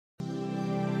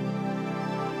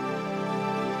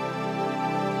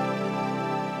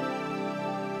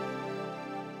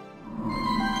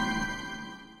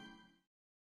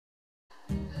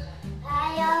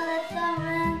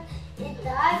sammen! I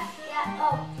dag skal jeg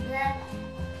åpne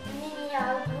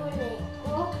Ninjago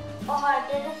Lego. Og har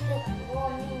dere sett på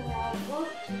Ninjago?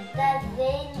 Det er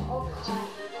Zane og Kai.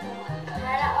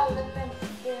 Her er alle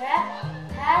menneskene.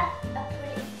 Her er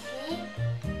politi.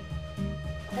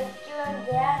 Vet ikke hvem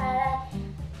det er. Her er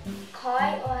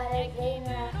Kai og her er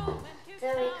Zane. Så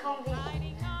vi kan begynne.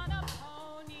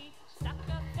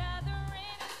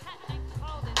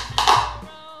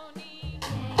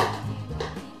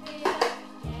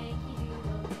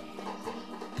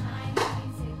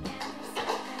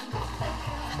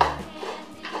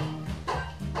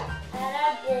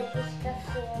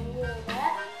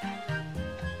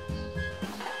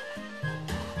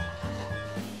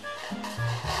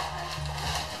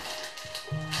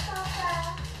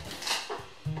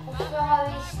 Så har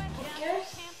vi stickers,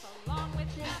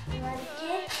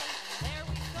 klistremerker.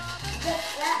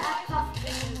 Dette er pakke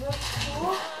nummer 2.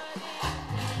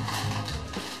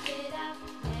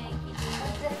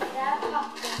 Og dette er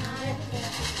pakke nummer 3.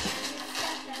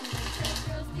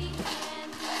 Så vi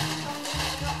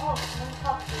skal åpne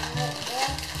pakke nummer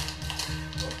 1.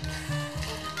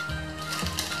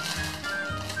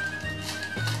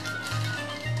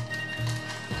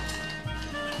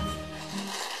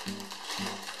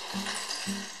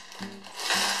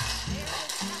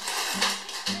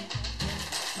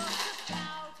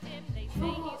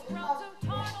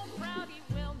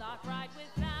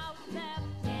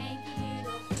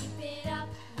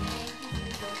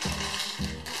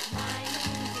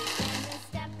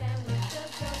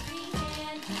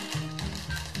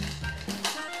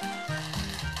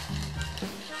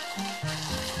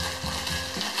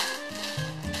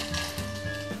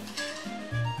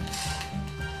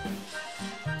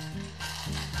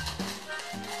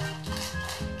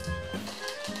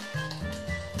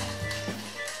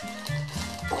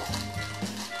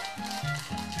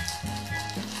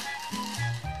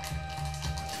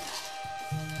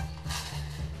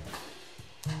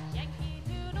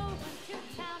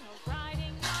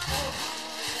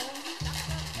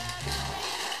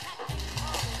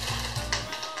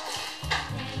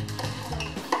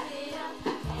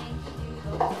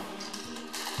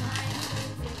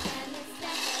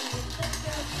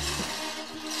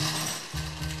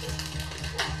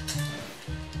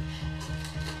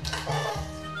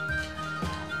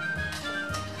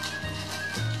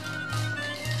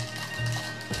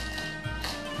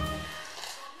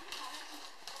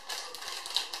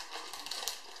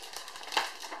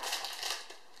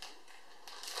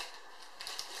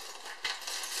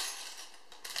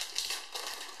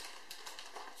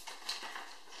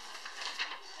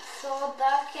 Så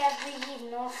da kan jeg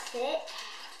begynne å se.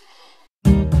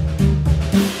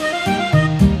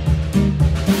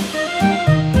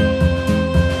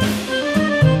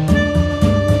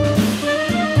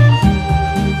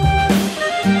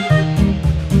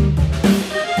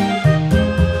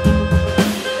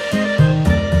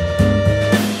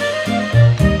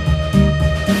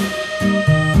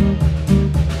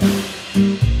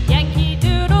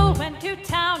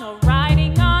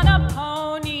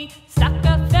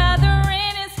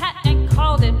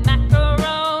 Macaroni.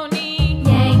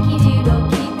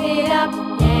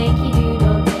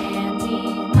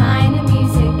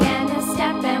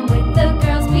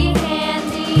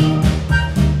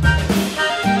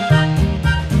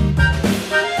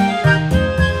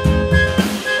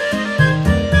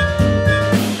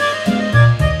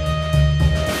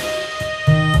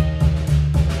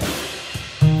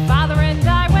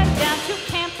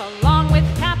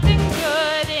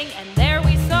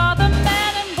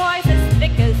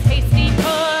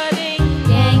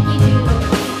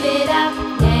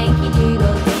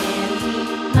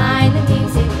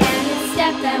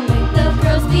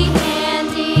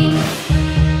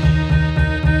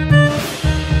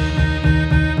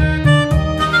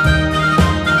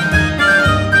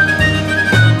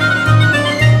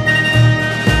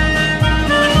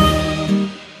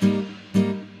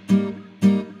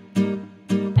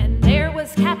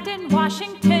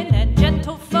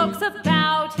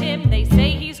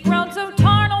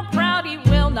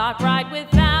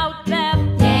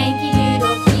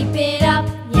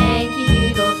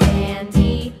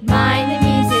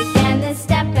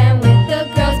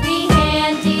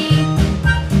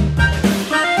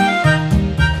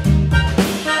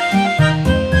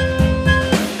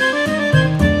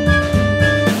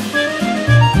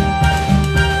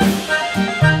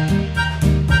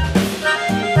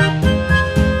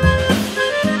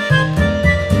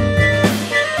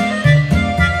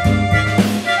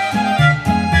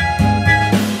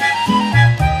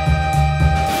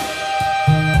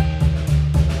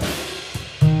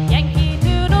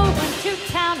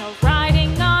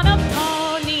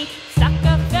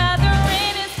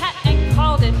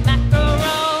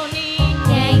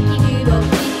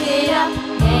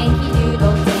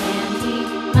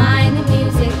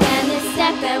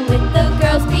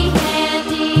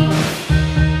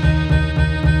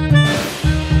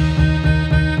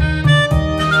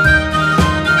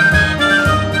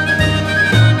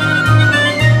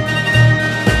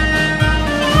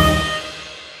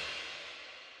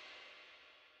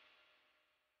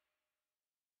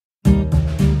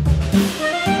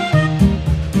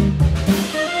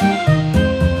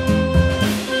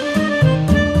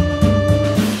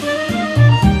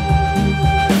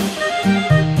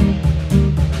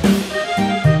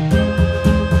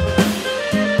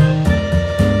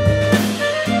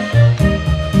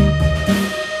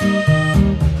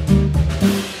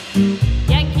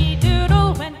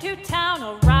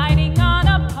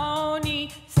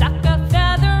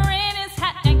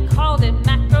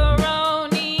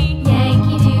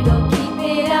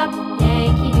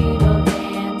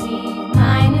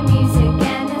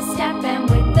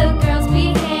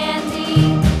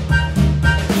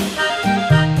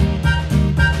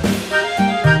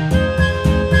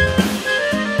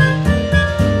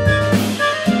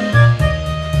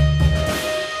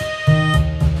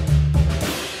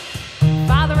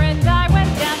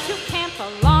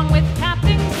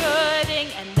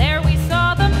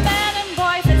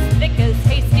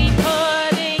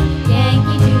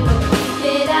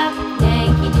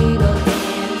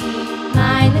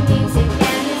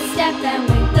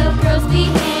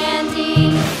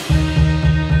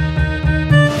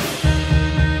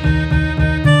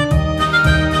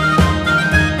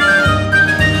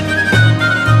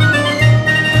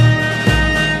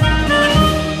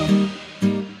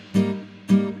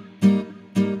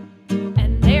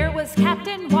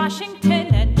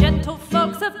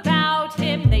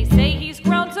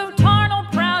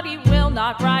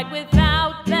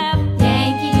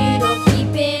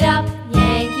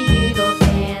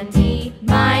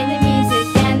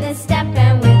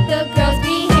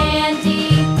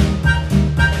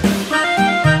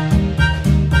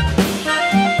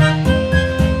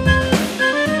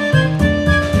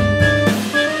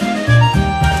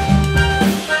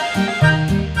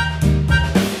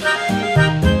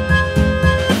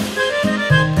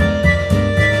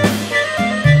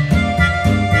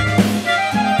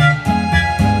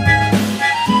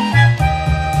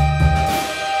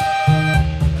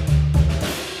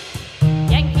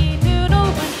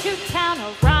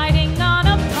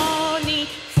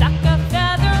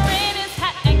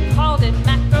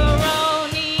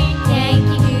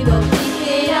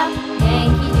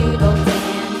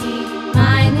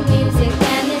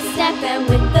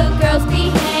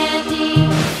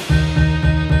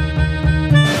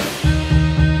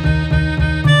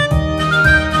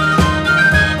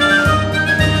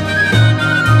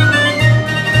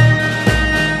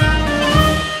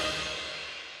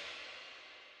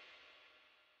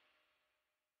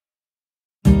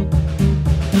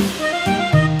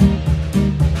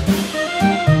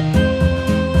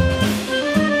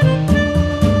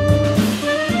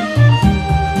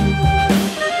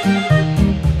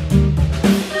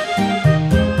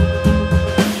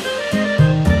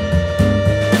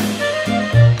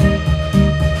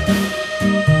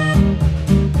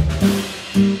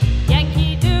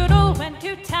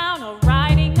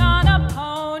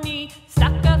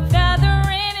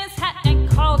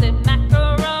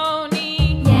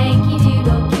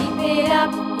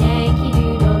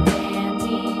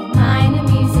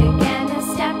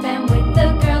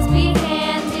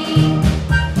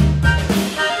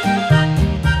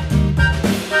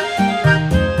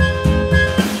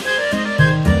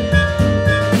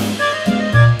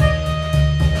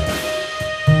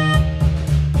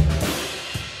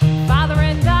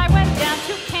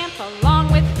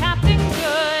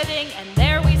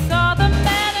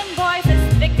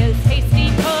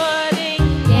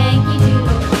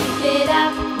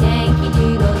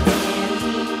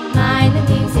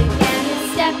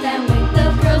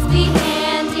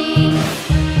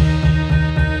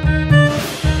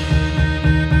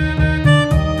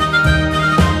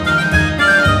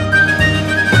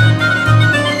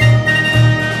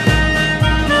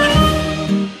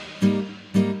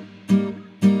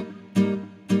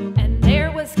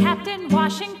 is Captain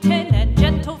Washington, and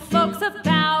gentle folks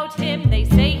about him, they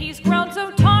say he's grown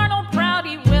so tarnal proud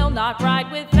he will not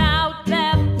ride without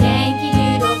them. Yankee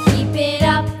Doodle, keep it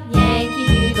up,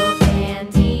 Yankee Doodle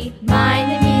dandy.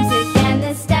 Mind the music and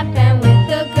the step, and with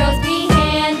the girls be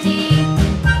handy.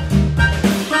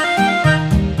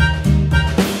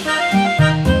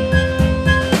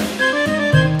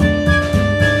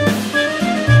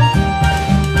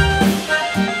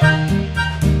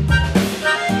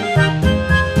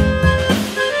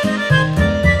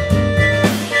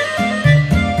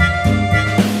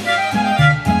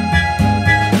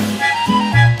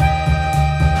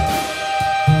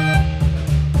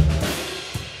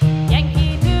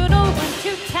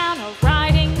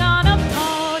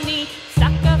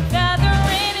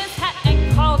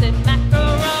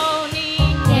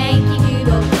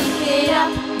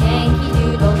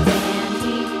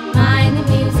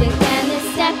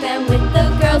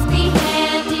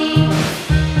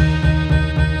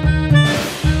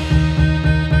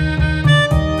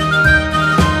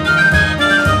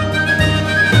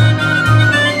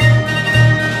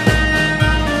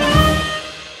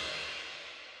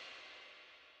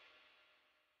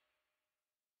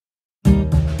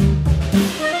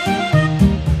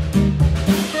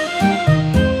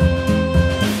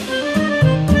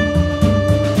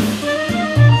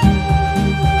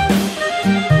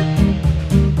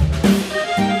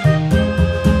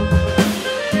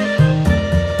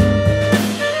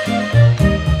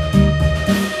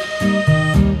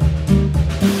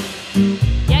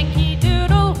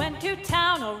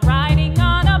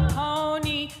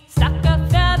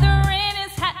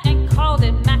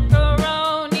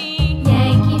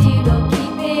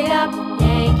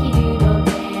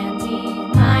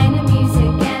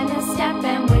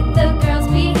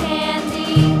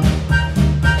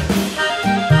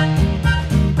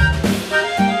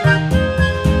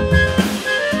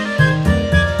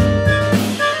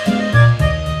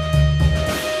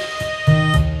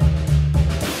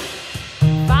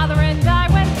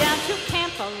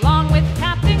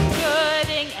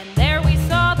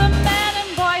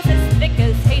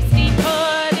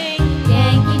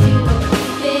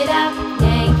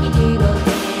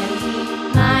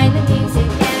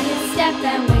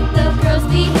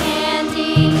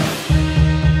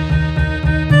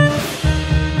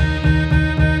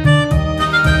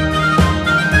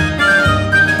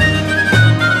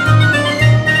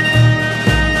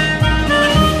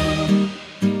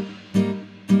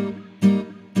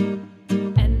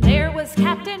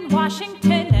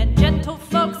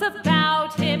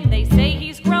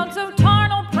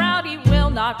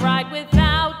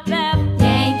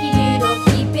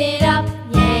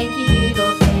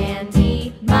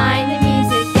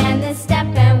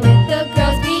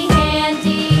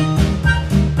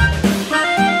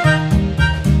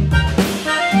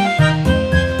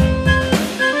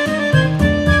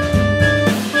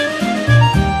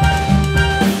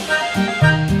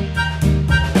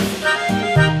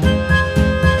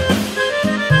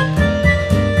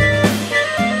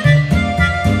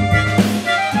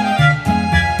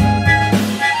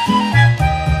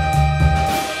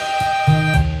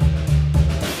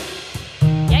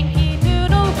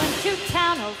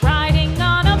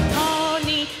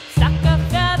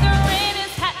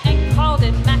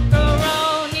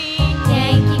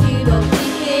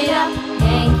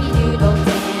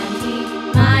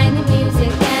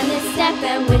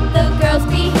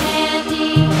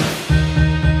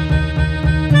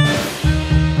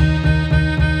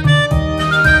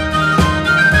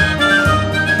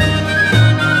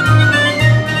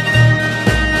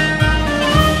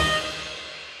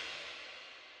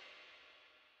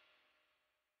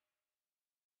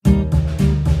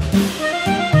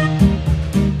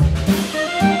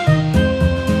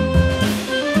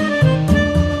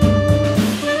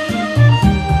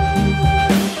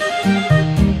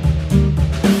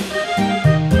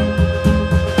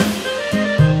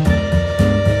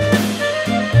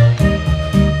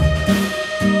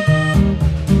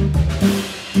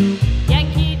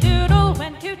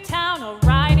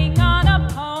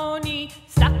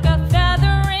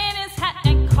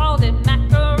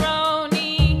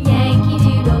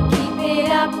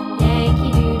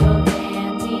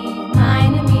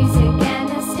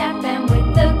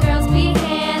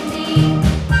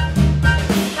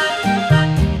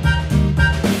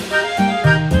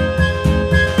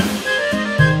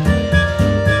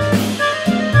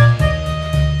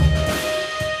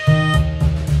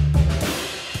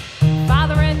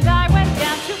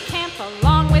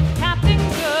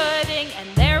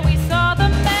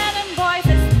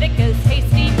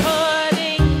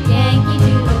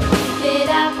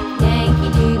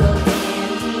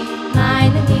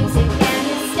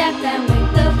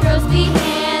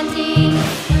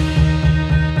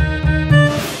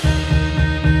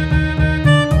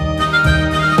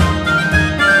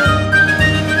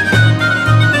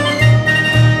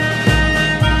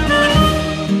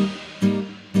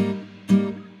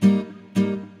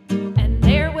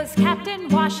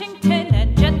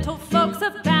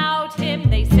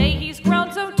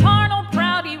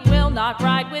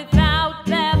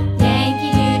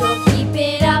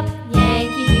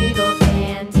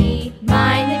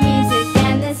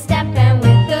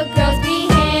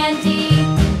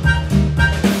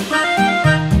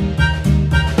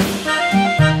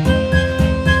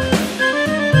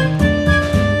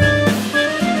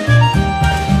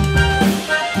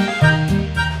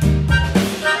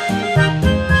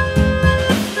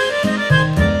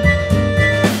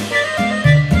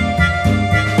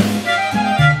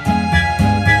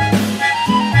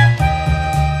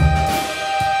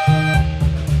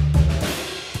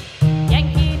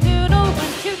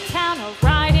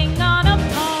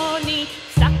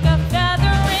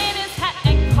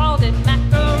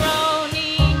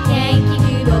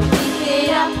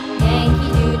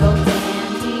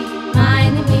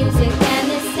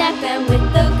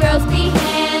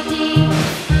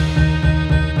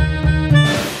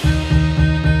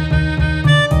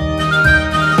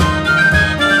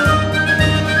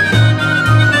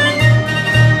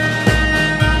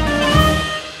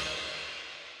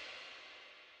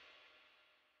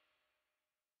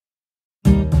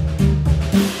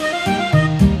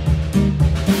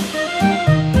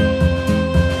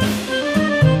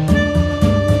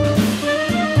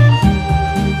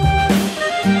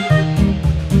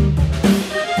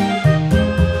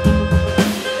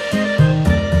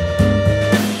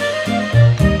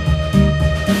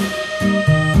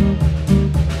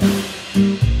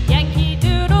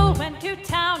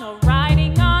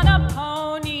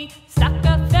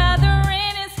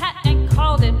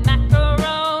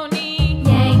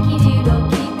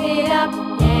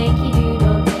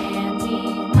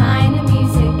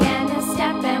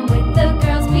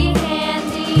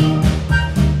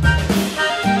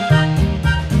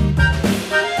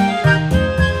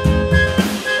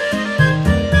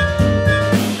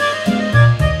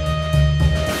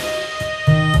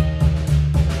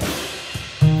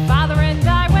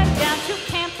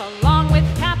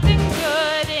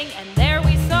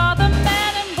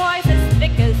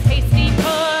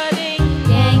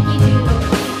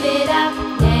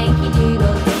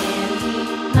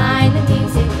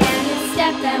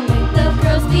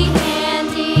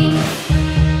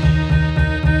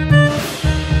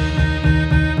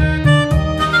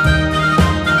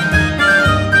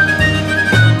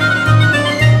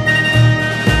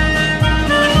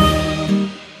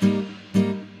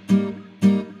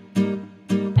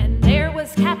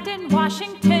 Captain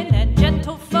Washington and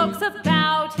gentle folks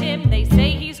about him. They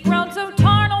say he's grown so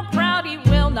tarnal proud he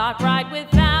will not ride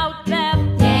without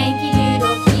them. Yankee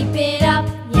Doodle, keep it up,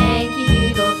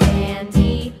 Yankee Doodle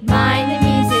dandy. Mind the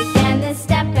music and the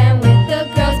step, and with the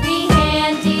girls be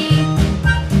handy.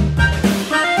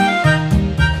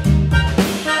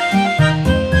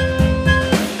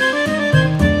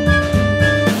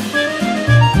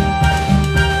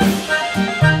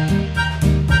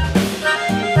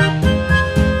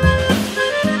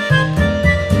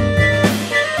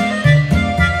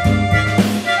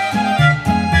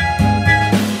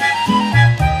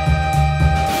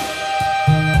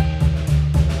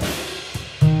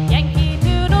 Yankee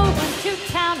Doodle went to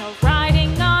town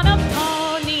riding on a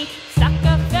pony, stuck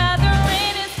a feather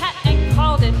in his hat and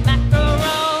called it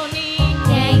macaroni.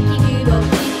 Yankee Doodle,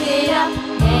 keep it up,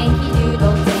 Yankee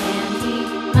Doodle dandy.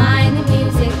 Mind the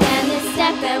music and the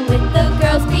step, and with the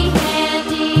girls be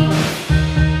handy.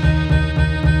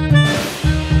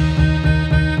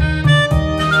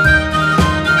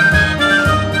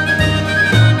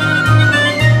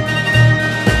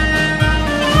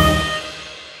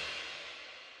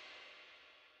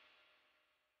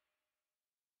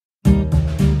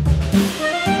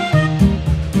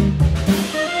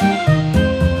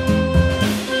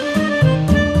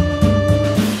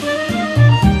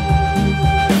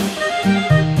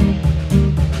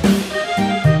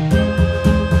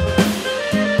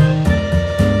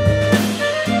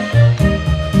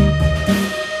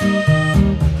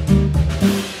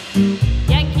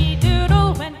 Yankee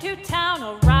Doodle went to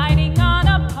town riding on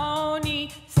a pony,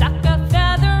 stuck a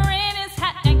feather in his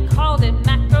hat and called it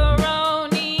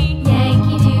macaroni.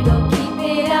 Yankee Doodle, keep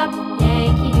it up,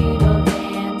 Yankee Doodle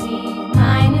dandy.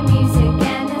 Mind the music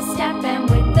and the step, and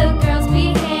with the girls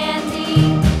be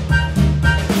handy.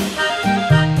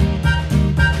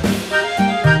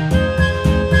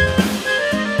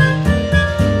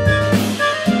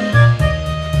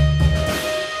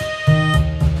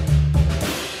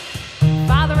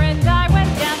 Father and I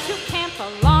went down to camp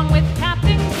along with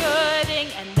Captain Gooding,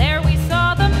 and there we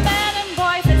saw the men and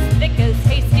boys as thick as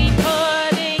hasty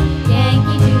pudding.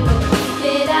 Yankee Doodle, keep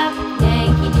it up,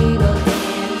 Yankee Doodle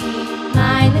dandy.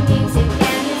 Mind the music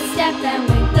and the step, and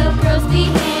with the girls be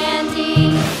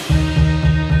handy.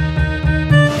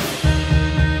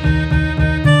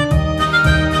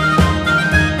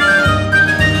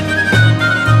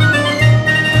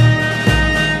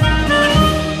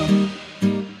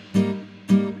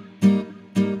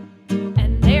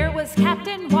 And there was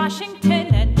Captain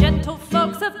Washington and gentle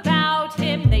folks about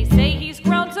him. They say he's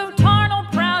grown so tarnal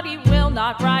proud he will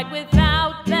not ride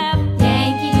without them.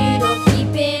 Yankee Doodle,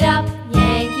 keep it up,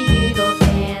 Yankee Doodle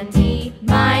dandy.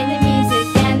 Mind the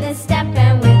music and the step,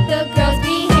 and with the girls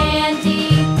be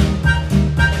handy.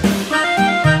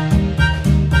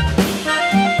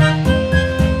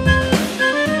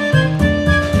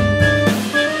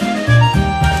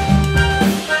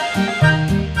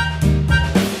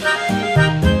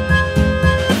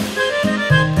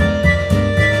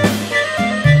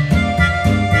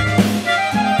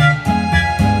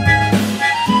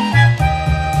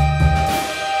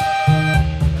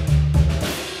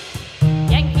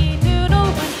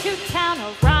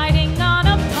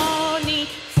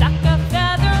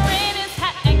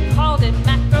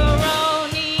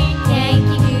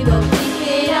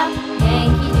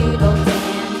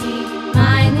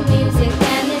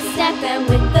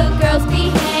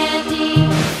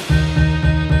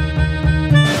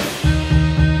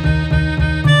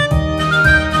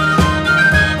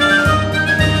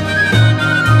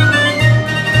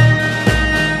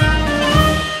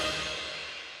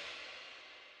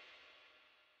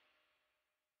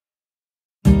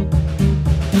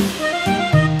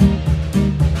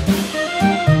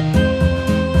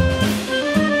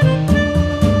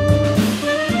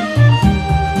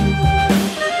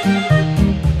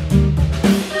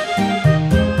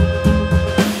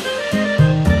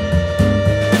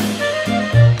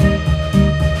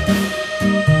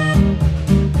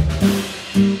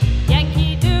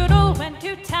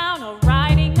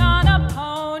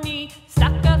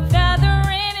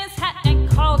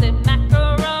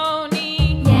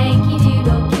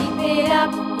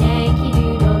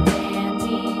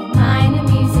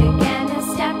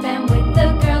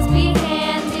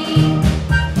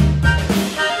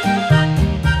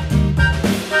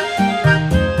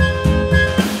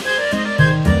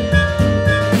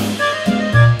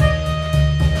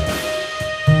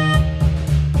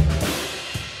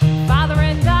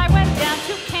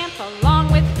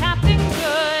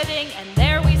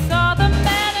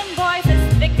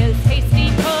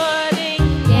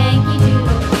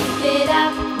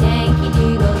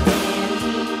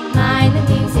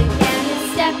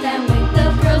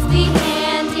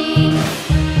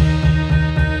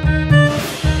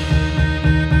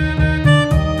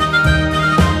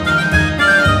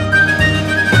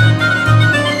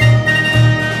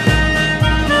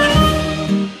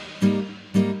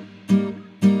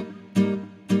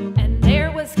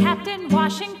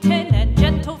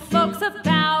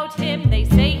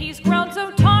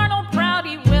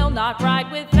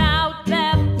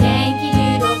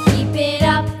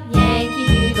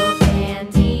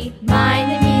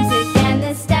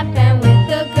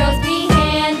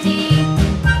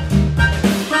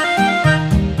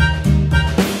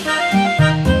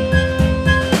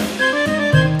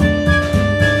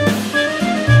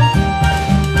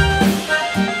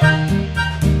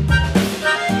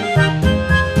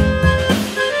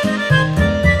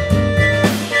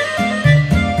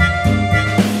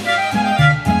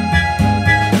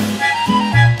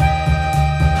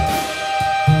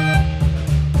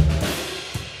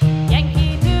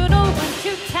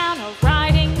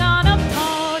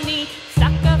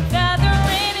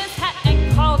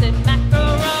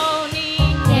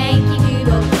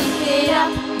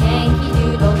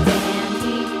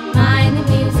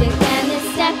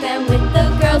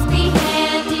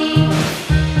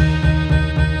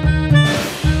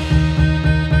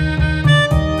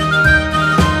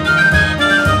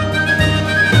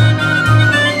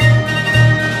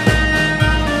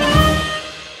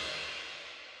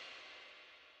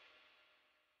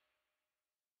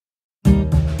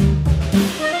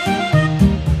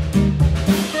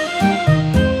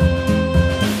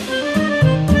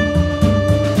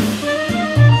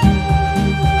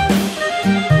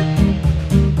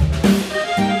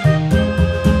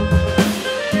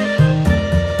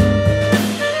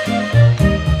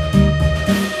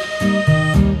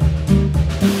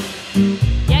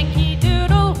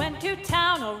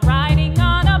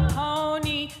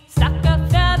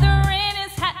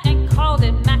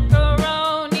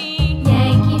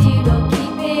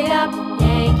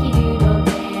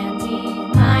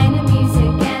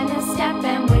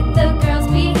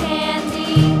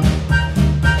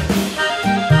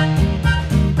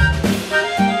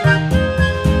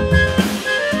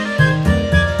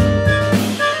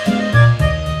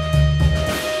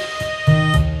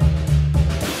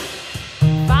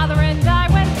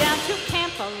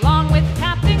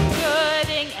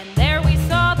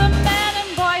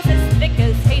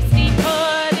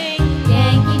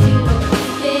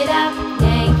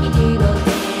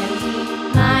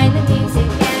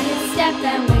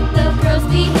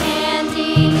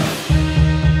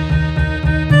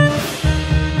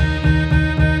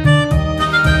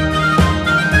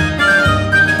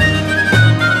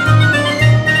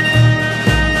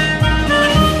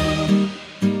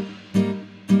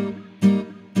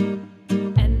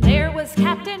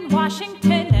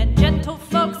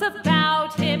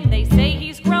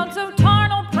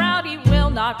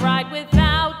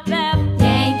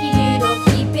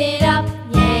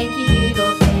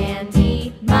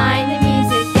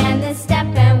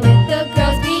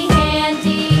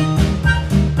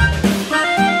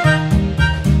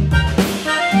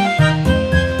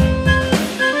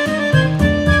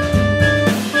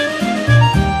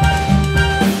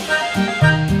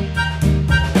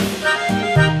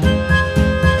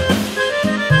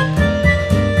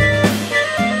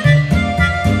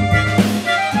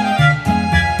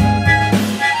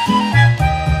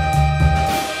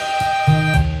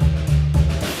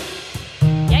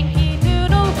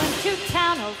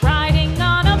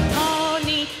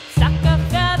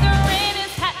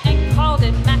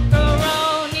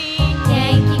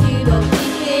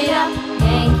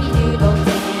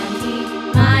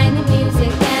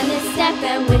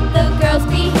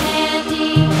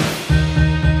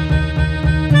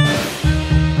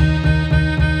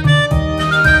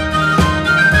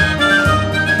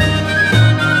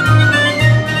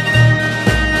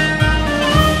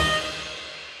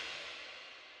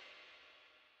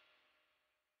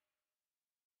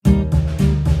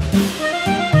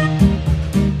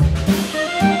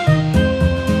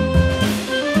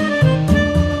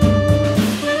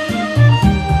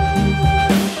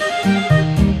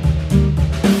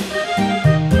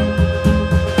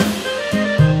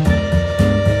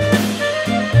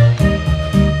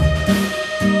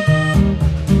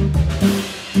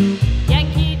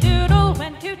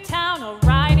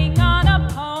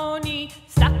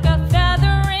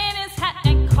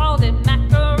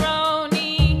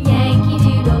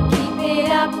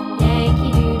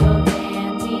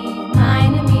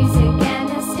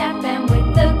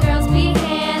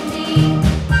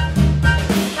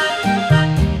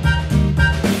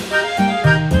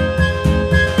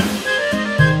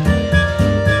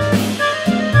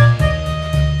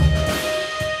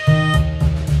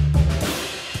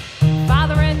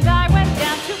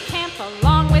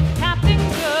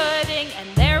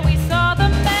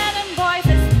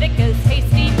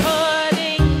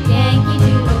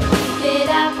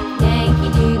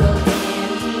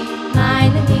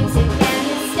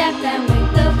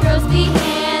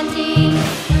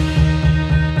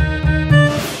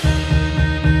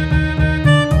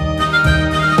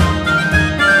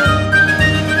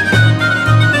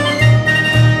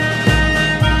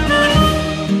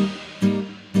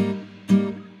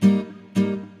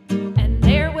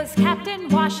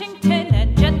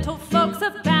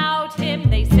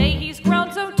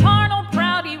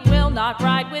 not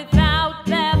ride without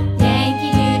them.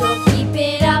 Yankee Doodle, keep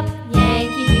it up,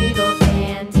 Yankee Doodle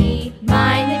dandy.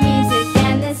 Mind the music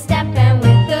and the step, and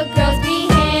with the girls be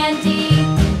handy.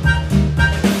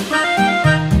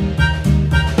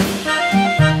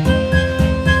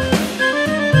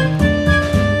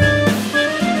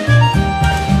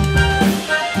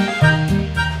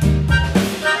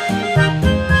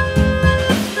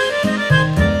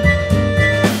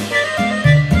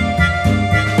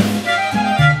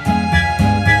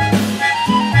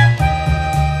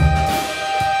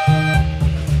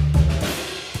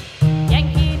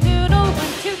 Yankee Doodle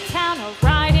went to town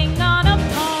riding on a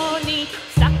pony,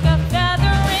 stuck a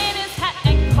feather in his hat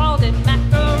and called it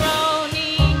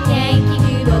macaroni. Yankee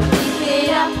Doodle, keep it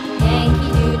up,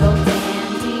 Yankee Doodle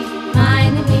dandy.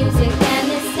 Mind the music and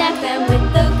the step, and with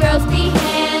the girls be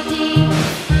handy.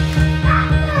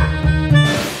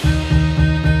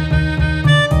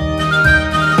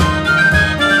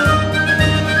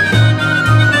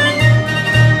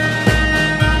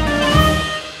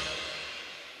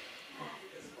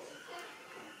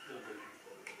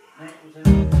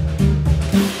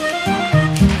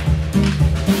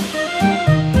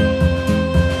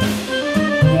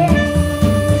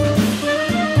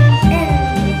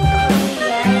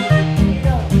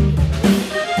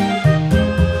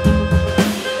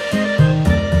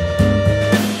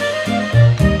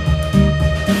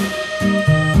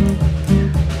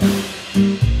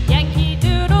 Yankee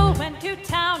Doodle went to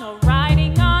town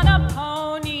riding on a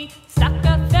pony, stuck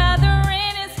a feather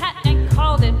in his hat and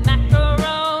called it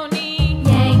macaroni.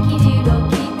 Yankee Doodle,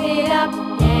 keep it up,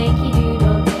 Yankee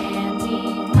Doodle dandy.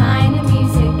 Mind the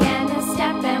music and the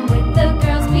step, and with the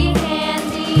girls be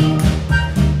handy.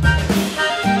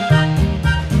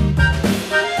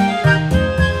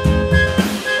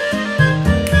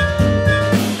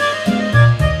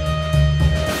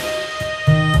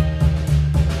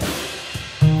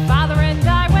 Father and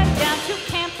I went down to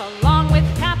camp along with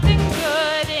Captain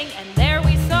Gooding, and there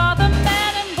we saw the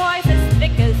men and boys as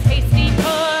thick as hasty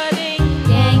pudding.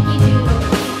 Yankee Doodle,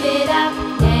 keep it up,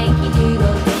 Yankee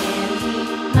Doodle dandy.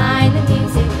 Mind the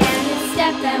music and the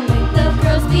step, and with the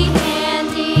girls be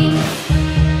handy.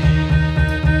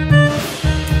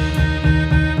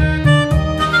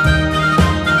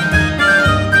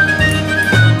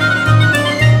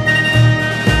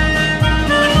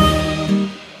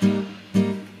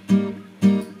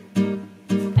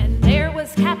 And there was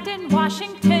Captain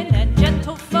Washington and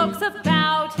gentle folks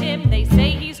about him. They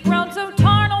say he's grown so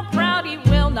tarnal proud he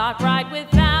will not ride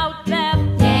without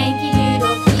them. Yankee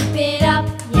Doodle, keep it up,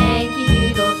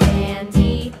 Yankee Doodle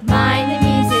dandy. Mind the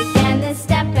music and the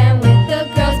step, and with the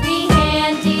girls be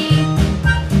handy.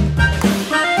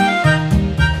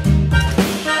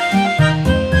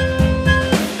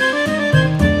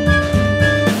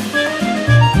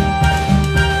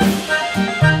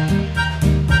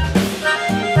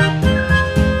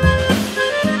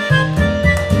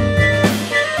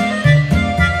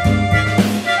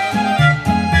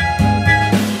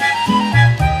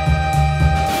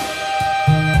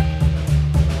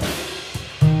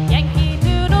 Yankee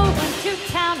Doodle went to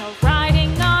town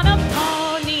riding on a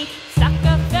pony, stuck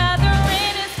a feather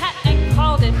in his hat and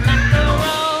called it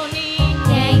macaroni.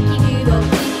 Yankee Doodle,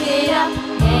 keep it up,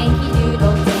 Yankee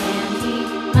Doodle dandy.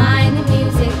 Mind the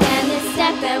music and the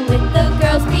step, and with the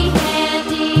girls be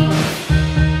handy.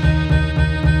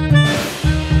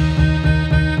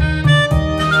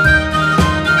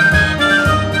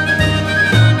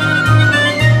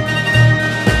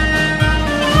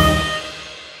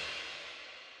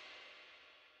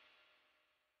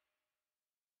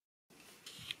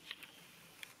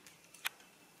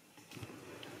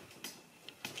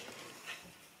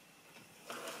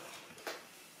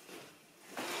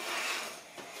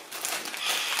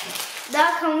 Da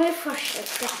kan vi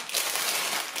fortsette.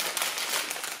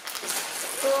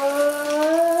 Og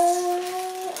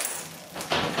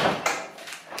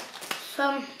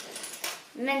som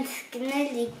menneskene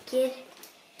ligger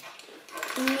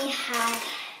inni her.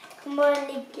 Kan bare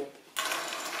ligge.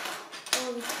 Så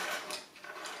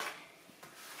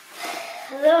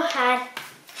her.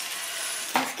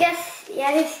 Nå skal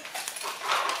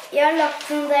jeg har lagt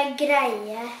sånn der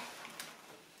greie.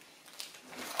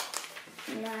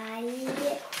 Nei.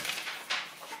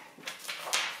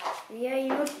 Vi har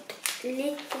gjort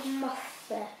litt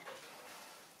masse.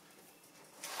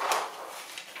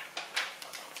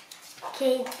 Ok,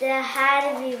 det er her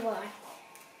vi var.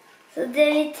 Så det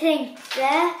vi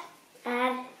trengte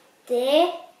er det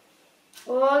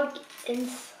og en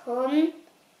sånn.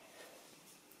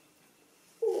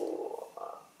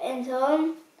 En sånn.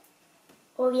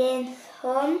 Og en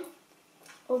sånn.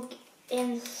 Og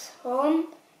en sånn.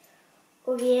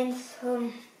 og en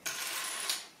sånn.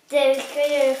 Det vi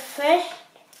skal gjøre først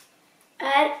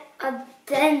er at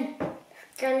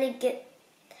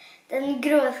den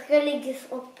grå skal ligges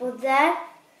oppå der.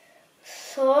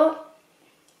 Så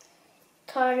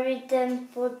tar vi den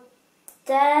på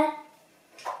der.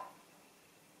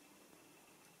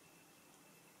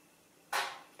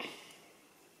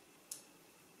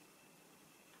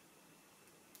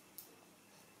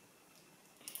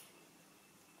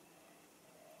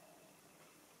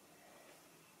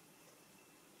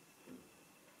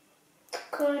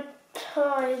 Kan vi ta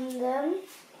inn den.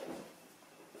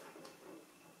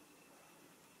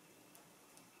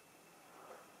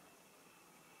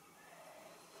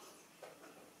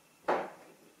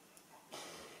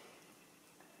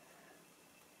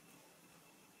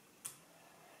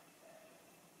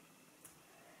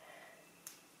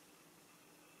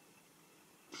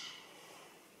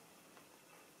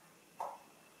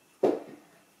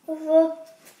 Og så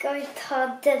skal vi ta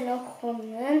denne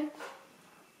hånden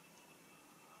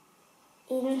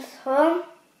inn sånn.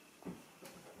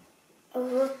 Og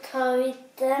så tar vi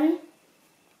den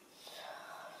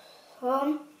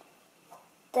sånn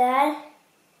der.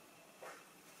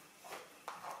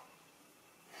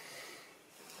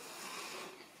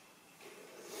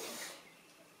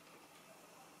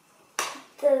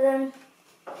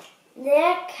 Det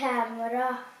er kamera.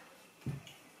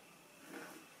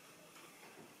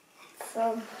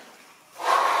 Sånn.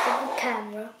 Det er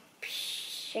kamera.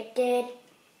 Sjekker.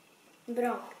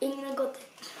 Bra. Ingen har gått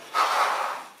ut.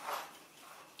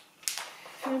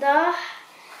 Da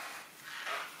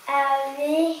er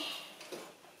vi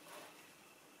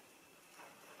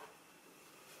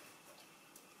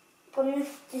på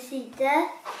neste side.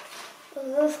 Og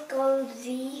så skal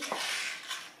vi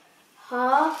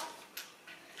ha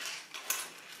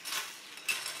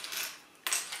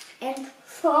en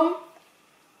sånn.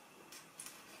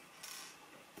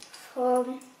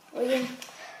 Sånn. Og en.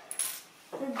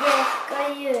 Det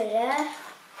skal gjøre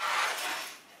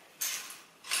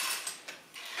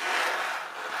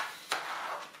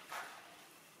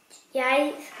jeg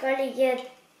skal legge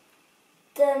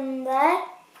den der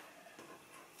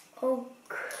og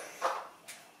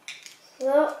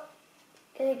så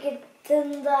legger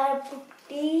den der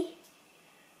borti,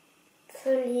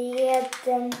 så legger jeg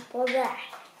den på der.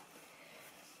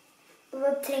 Og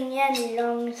så trenger jeg en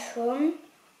lang sånn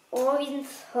og en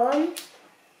sånn.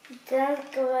 Den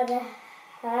skal være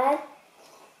her.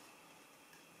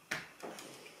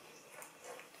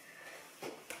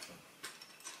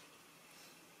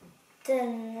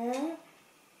 Denne.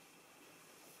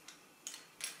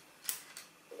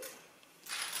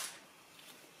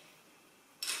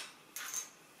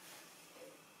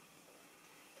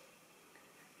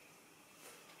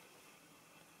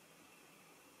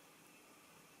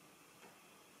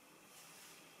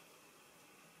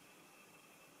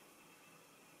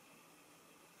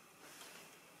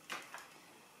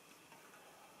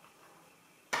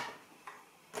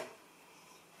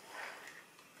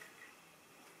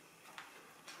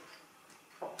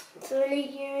 Så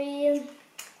legger vi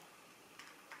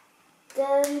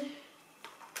den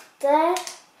der.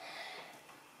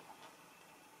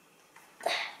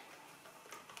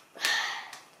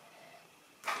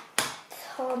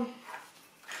 Sånn.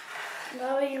 Da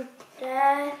har vi gjort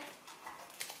det.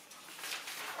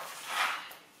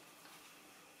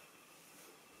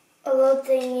 Og da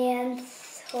trenger jeg en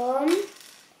sånn.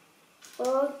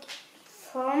 Og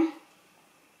sånn.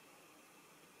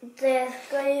 Det jeg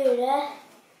skal gjøre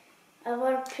er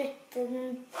bare putte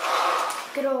den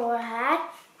grå her,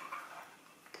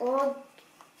 og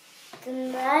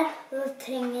den der, så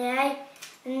trenger jeg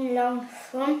en lang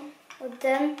sånn, og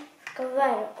den skal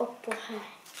være oppå her.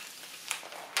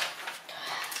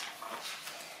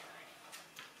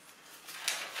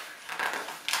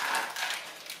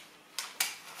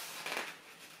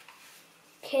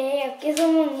 Ok, jeg har ikke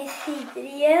så mange sider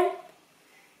igjen.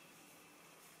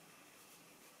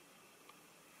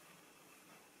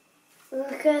 Så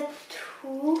skal jeg ha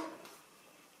 2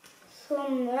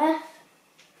 sånne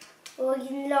og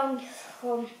en lang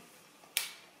sånn.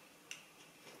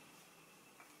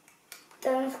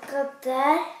 Den skal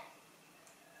der,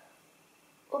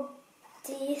 og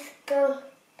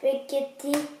begge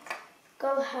de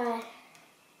skal her.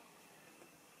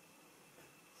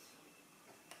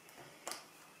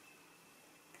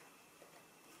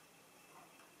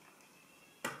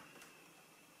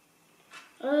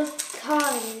 Og så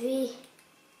tar vi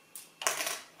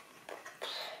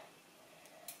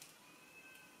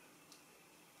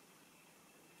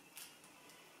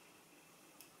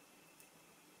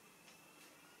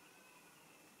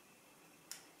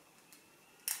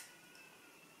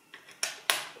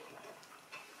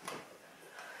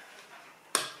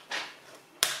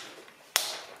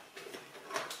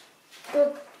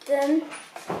skal den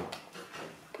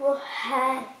på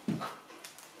her.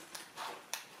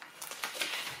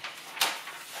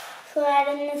 Så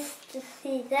det neste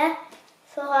side,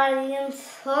 så har vi en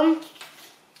sånn.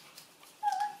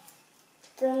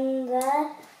 Den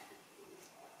der.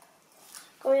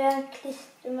 Skal vi ha en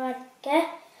klistremerke,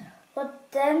 og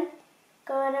den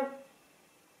skal være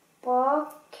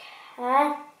bak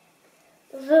her.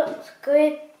 Og så skal vi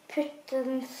putte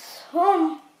den sånn.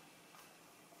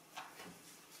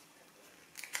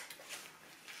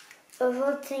 Og så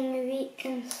trenger vi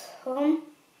en sånn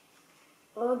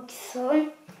og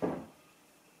sånn.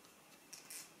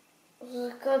 Og så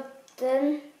skal den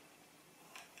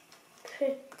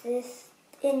puttes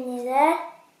inni der.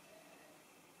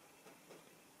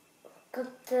 Og så skal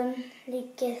den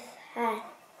ligge her.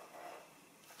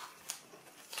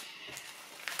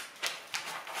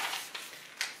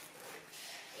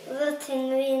 Og så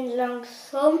trenger vi en lang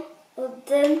sånn, og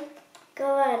den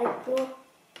skal være på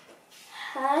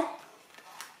her.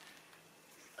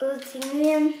 Og så trenger vi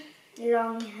en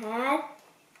lang her.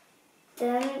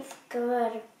 Den skal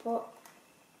være på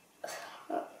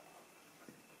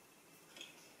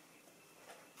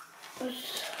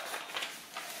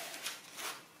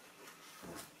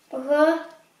og så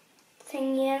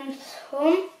trenger jeg en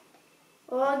sånn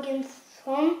og en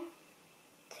sånn.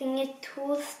 Trenger 2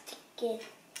 stykker.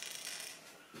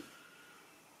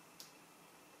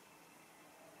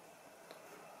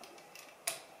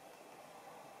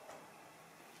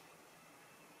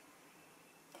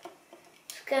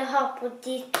 Skal jeg ha på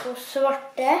de 2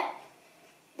 svarte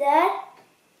der.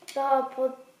 Skal jeg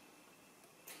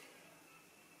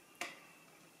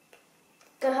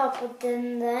ha på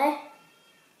den der.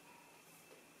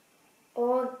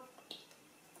 Og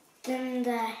den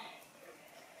der.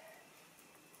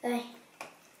 Nei.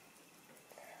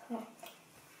 Sånn.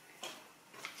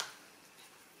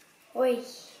 Oi.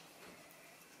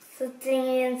 Så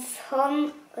trenger jeg en sånn,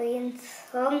 og en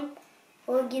sånn,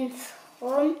 og en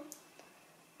sånn.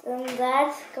 Den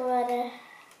der skal være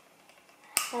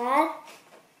her.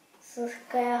 Så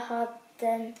skal jeg ha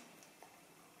den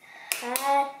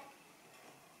her.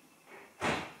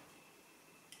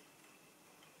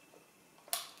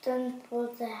 Den på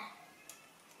der.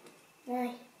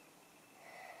 Nei.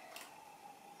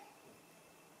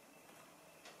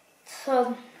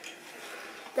 Sånn.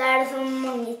 Da det så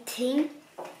mange ting.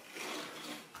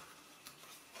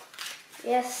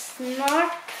 Vi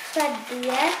snart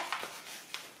ferdige.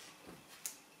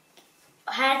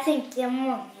 Og her tenkte jeg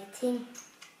mange ting.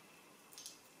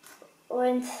 Og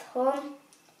en sånn.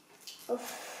 Og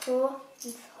så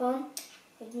en sånn.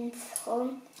 Og en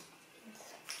sånn.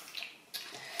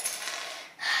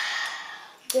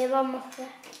 Det var masse.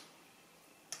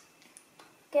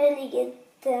 Skal jeg ligge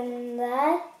den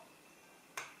der.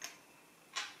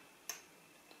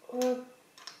 Og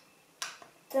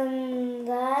den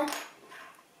der.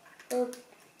 Og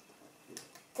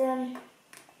den.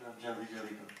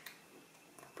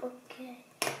 Ok.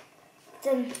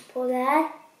 Den på der.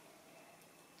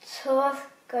 Så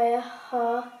skal jeg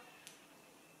ha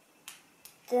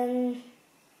den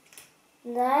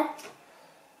der.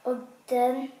 Og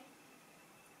den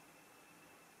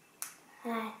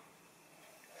her.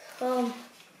 Sånn.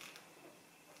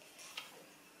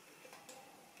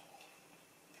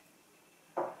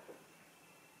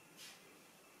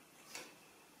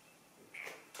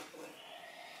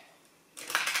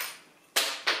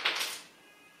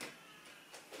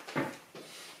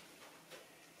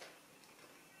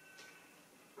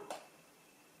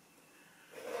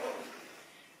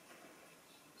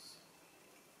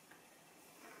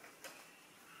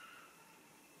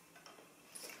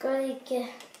 Skal ikke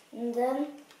den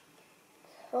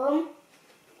sånn.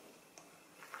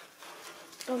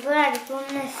 Og så det på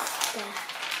neste.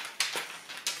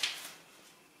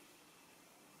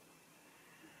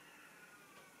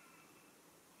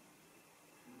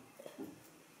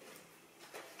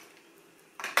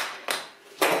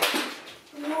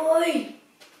 Oi!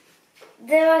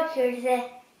 Det var kult det.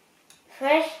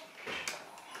 Først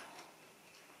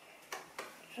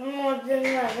så må den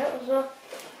være, og så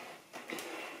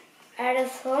det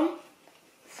sånn,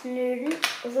 snur den,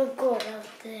 og så går det av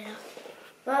døra.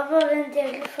 Bare vent,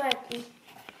 jeg er ferdig.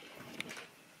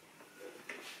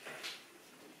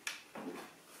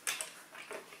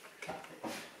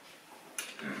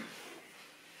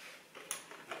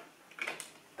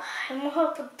 Jeg må ha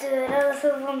på døra, det er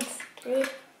så vanskelig.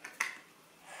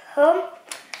 Sånn.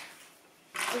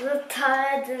 Og så tar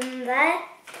jeg den der.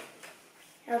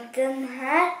 Ja, den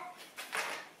her.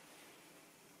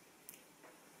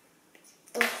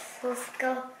 Og så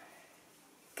skal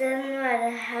den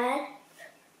være her.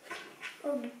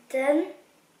 Og den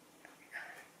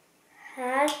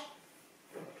her.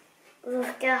 Og så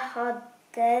skal jeg ha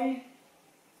den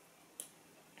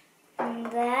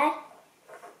der.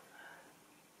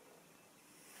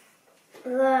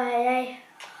 Og så har jeg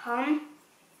han.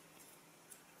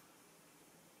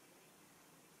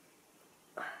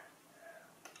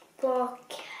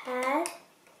 Bak her.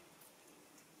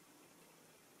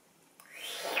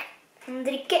 Han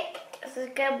drikker. Så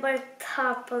skal jeg bare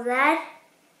ta på der.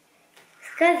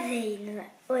 Så skal Zane der.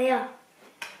 Å ja.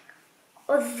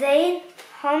 Og Zane,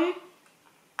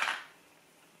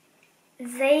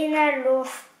 Zane er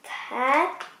låst her.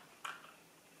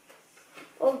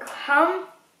 Og han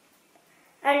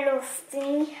er låst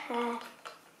inn her.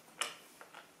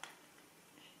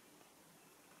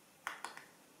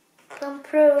 Han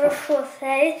prøver å få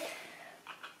seg ut,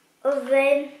 og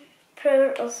Zane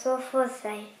prøver også å få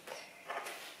seg ut.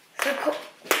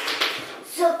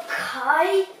 Så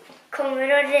Kai kommer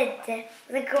og redder.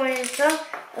 Det kommer en sånn,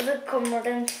 og så kommer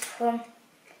den sånn.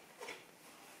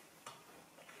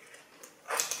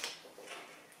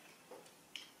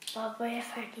 Baba er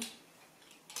ferdig.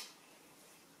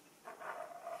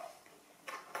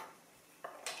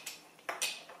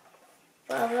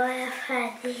 Baba er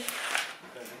ferdig.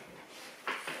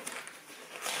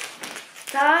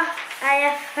 Da er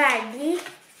jeg ferdig.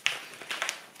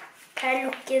 Jeg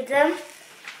lukker dem.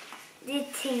 De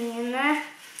tingene.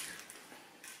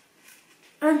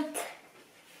 Vent.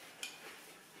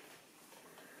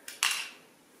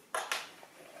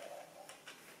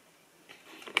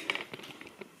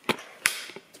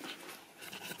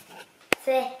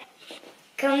 Se.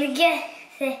 Kan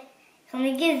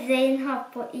ikke Zane ha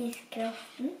på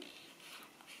iskraften?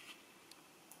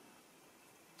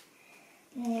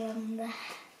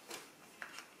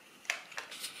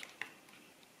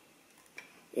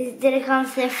 Hvis dere kan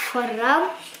se foran,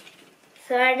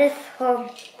 så er det sånn.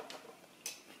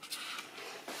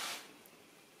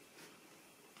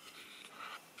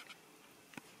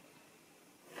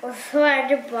 Og så er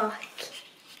det bak.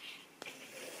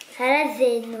 Her er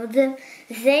Zane, og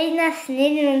Zane er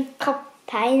snill, men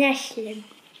kaptein er slem.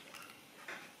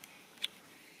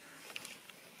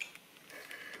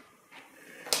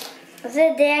 Og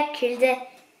så det er kult.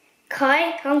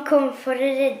 Kai, han kommer for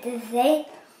å redde Zane,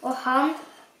 og han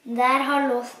der har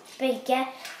låst begge.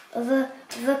 Og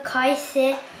så Kai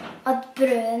ser at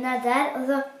brødene er der, og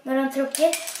så når han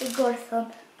tråkker, så går det sånn.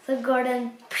 Så går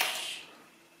den.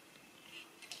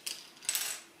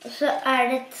 Og så er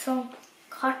det et sånt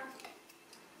kart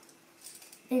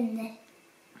under.